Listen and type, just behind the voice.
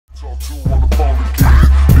Talk to on the phone again,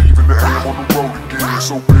 leaving the ham on the road again.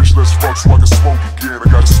 So bitch, let's fuck so I can smoke again. I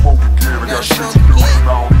gotta smoke again, I got shit to do, and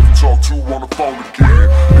I don't even talk to on the phone again,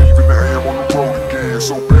 leaving the ham on the road again.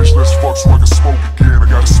 So bitch, let's fuck so I can smoke again. I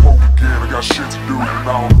gotta smoke again, I got shit to do, and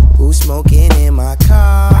I don't. Who's smoking in my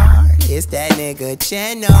car? It's that nigga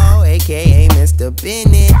Cheno, aka Mr.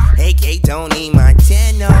 Bennett, aka Tony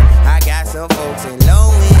Montano. I got some folks in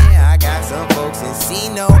Low End, I got some folks in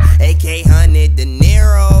Sino, aka 100 De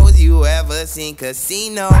Niro's. You ever seen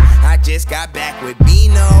Casino? I just got back with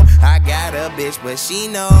Bino. I got a bitch, but she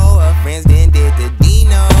know her friends then did the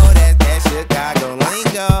Dino. That's that Chicago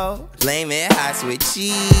lingo. Flame it hot with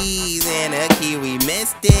cheese and a kiwi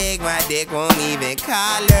mystic. My dick won't even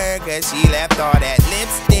call her, cause she left all that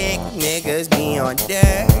lipstick. Niggas be on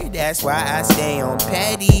dirt, that's why I stay on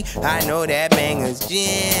petty. I know that banger's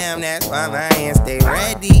jam, that's why my hands stay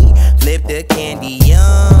ready. Flip the candy,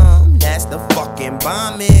 yum, that's the fucking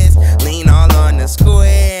bomb is. Lean all on the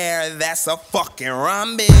square, that's a fucking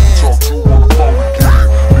rhombus. Talk to on the phone again,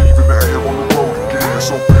 leaving the ham on the road again.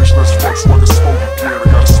 So bitch, let's fuck so I can smoke again.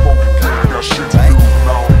 I gotta smoke again, I got shit to do, and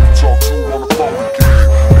I don't even talk to on the phone again,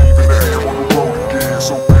 leaving the ham on the road again.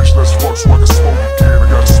 So bitch, let's fuck so I can smoke again. I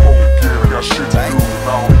gotta smoke again, I got shit to do, and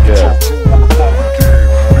I don't even talk to on the phone again,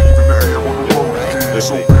 leaving the ham on the road again.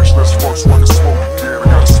 So bitch, let's fuck so I can smoke again. I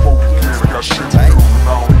gotta smoke again, I got shit to do, and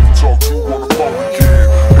I don't even talk to on the phone again,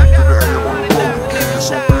 leaving the ham on the road again.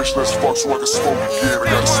 So bitch, let's fuck so I can smoke again. I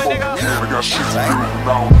gotta smoke again, I got shit to do, and I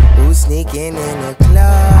don't. Who's sneaking in the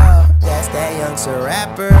club? That's that youngster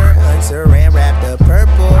rapper. Unsaran wrap the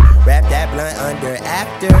purple, wrap that blunt under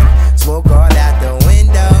after. Smoke all out the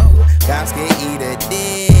window. Cops can eat a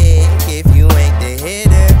dick if you ain't the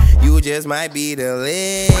hitter. You just might be the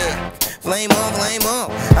lick. Flame on,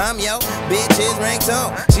 I'm yo bitch's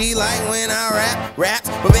ringtone. She like when I rap raps,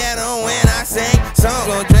 but better when I sing songs.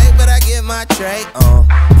 Gon' Drake, but I get my tray on.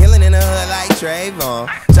 Killing in the hood like Trayvon.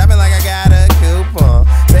 Shopping like I got a coupon.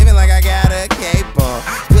 Saving like I got a cape on.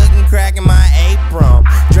 Cooking crack in my apron.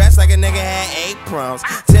 Dressed like a nigga had 8 proms.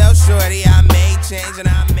 Tell shorty I made change and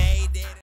I made